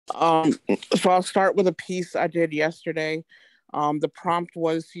Um, so I'll start with a piece I did yesterday. The prompt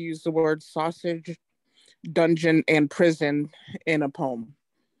was to use the word sausage, dungeon, and prison in a poem.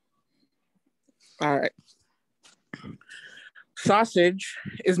 All right. Sausage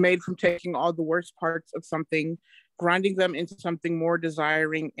is made from taking all the worst parts of something, grinding them into something more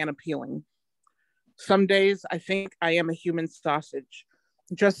desiring and appealing. Some days I think I am a human sausage,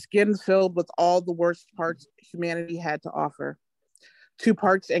 just skin filled with all the worst parts humanity had to offer. 2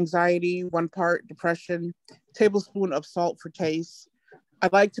 parts anxiety, 1 part depression, tablespoon of salt for taste. I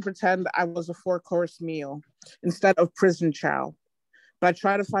like to pretend I was a 4 course meal instead of prison chow, but I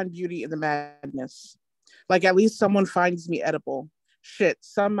try to find beauty in the madness. Like at least someone finds me edible. Shit,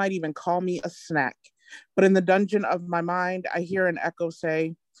 some might even call me a snack. But in the dungeon of my mind, I hear an echo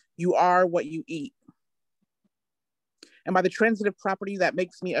say, "You are what you eat." And by the transitive property, that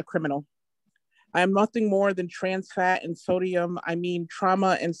makes me a criminal. I am nothing more than trans fat and sodium. I mean,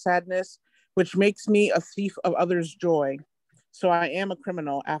 trauma and sadness, which makes me a thief of others' joy. So I am a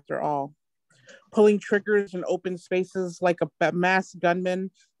criminal after all. Pulling triggers in open spaces like a mass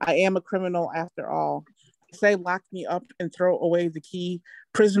gunman, I am a criminal after all. Say lock me up and throw away the key.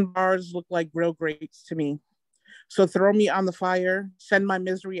 Prison bars look like grill grates to me. So throw me on the fire, send my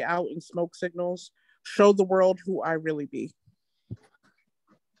misery out in smoke signals, show the world who I really be.